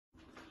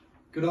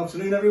Good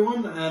afternoon,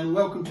 everyone, and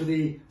welcome to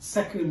the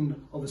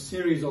second of a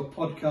series of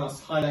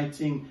podcasts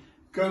highlighting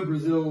Go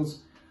Brazil's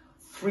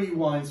 3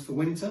 wines for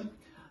winter.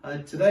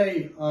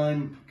 Today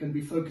I'm going to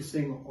be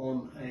focusing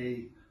on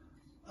a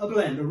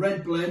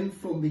red blend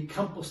from the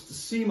Campos de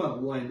Cima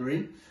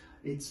winery.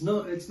 It's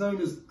known as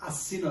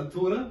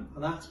Assinatura,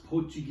 and that's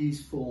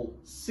Portuguese for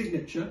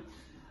signature,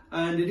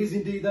 and it is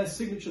indeed their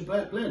signature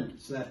blend.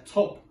 It's their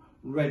top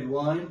red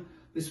wine.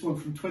 This one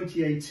from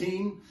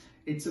 2018.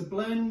 It's a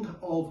blend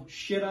of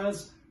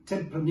Shiraz,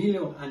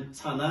 Tempranillo and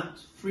Tannat,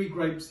 3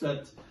 grapes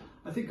that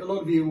I think a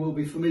lot of you will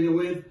be familiar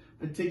with,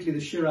 particularly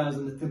the Shiraz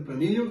and the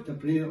Tempranillo.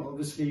 Tempranillo,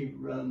 obviously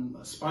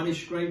a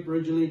Spanish grape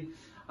originally.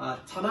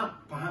 Tannat,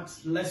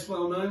 perhaps less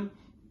well known.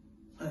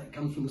 It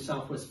comes from the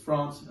southwest of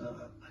France,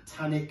 a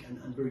tannic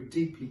and very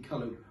deeply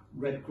coloured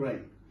red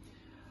grape.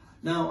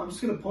 Now, I'm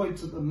just going to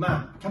point at the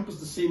map.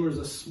 Campos de Cima is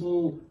a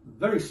small,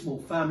 very small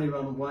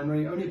family-run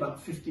winery, only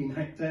about 15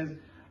 hectares.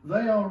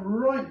 They are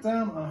right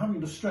down, I'm having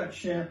to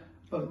stretch here,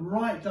 but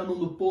right down on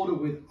the border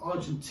with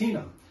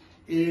Argentina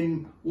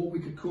in what we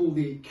could call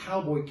the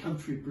cowboy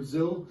country of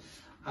Brazil.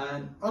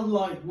 And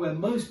unlike where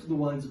most of the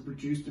wines are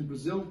produced in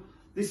Brazil,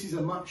 this is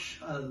a much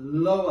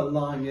lower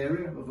lying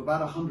area of about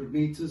 100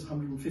 meters,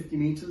 150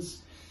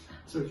 meters.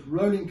 So it's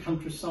rolling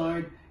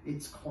countryside,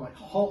 it's quite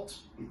hot,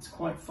 it's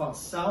quite far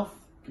south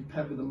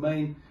compared with the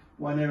main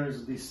wine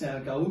areas of the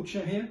Serra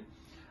Gaúcha here.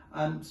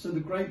 So the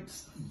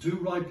grapes do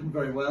ripen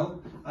very well,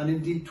 and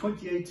indeed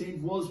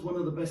 2018 was one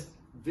of the best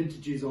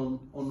vintages on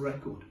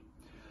record.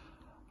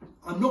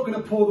 I'm not going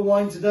to pour the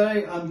wine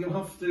today, you'll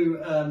have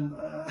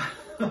to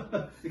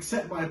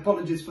accept my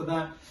apologies for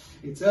that.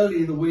 It's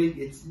early in the week,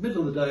 it's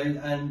middle of the day,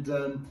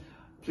 and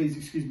please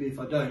excuse me if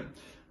I don't.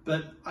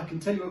 But I can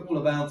tell you all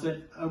about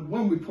it.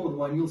 When we pour the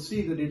wine, you'll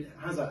see that it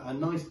has a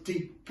nice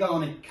deep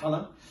garnet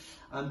colour.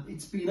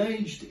 It's been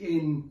aged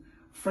in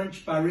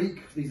French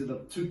barrique. These are the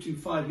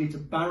 225 litre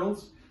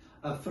barrels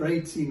for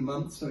 18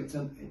 months. So it's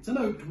an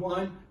oaked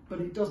wine,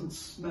 but it doesn't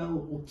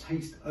smell or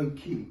taste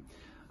oaky.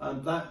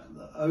 The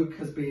oak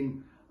has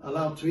been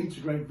allowed to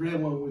integrate very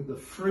well with the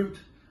fruit.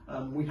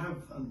 We have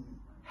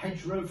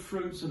hedgerow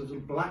fruit, sort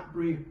of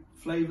blackberry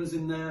flavours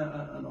in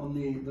there, and on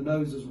the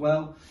nose as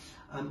well.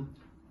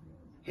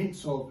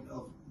 Hints of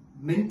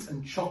mint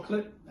and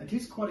chocolate. It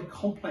is quite a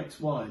complex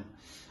wine.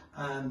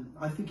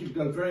 I think it'll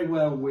go very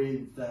well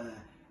with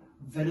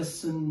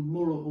venison,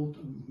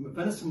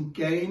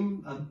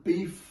 game and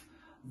beef,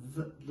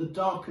 the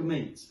darker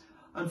meats.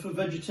 And for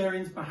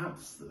vegetarians,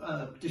 perhaps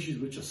dishes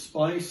which are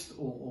spiced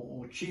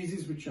or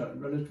cheeses which are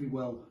relatively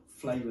well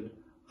flavoured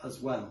as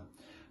well.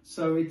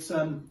 So it's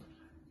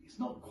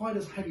not quite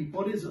as heavy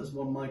bodied as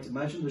one might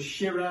imagine. The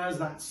Shiraz,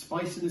 that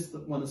spiciness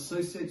that one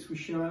associates with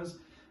Shiraz,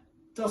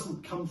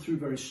 doesn't come through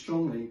very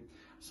strongly.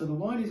 So the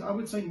wine is, I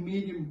would say,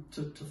 medium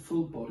to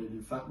full bodied,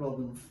 in fact, rather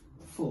than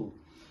full.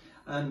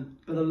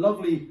 But a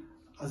lovely,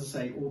 as I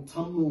say,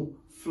 autumnal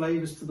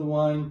flavours to the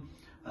wine,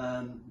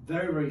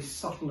 very, very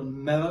subtle and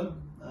mellow,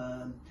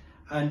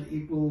 and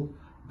it will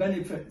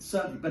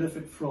certainly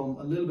benefit from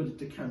a little bit of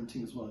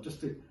decanting as well, just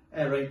to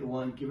aerate the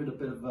wine, give it a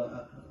bit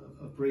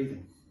of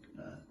breathing.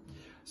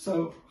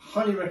 So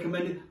highly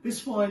recommended.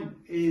 This wine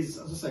is,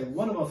 as I say,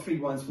 one of our 3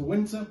 wines for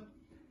winter.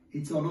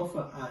 It's on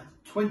offer at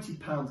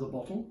 £20 a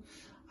bottle,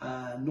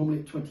 normally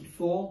at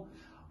 24.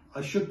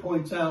 I should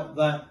point out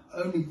that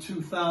only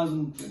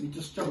 2,000, let me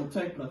just double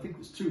check, but I think it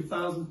was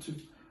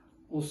 2,000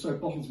 or so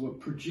bottles were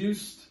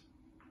produced.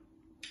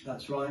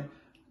 That's right,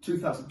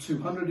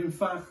 2,200 in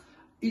fact.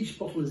 Each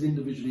bottle is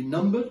individually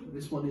numbered.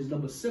 This one is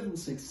number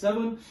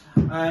 767,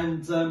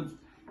 and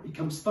it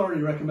comes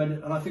thoroughly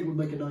recommended, and I think will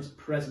make a nice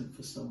present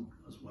for some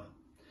as well.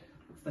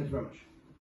 Thank you very much.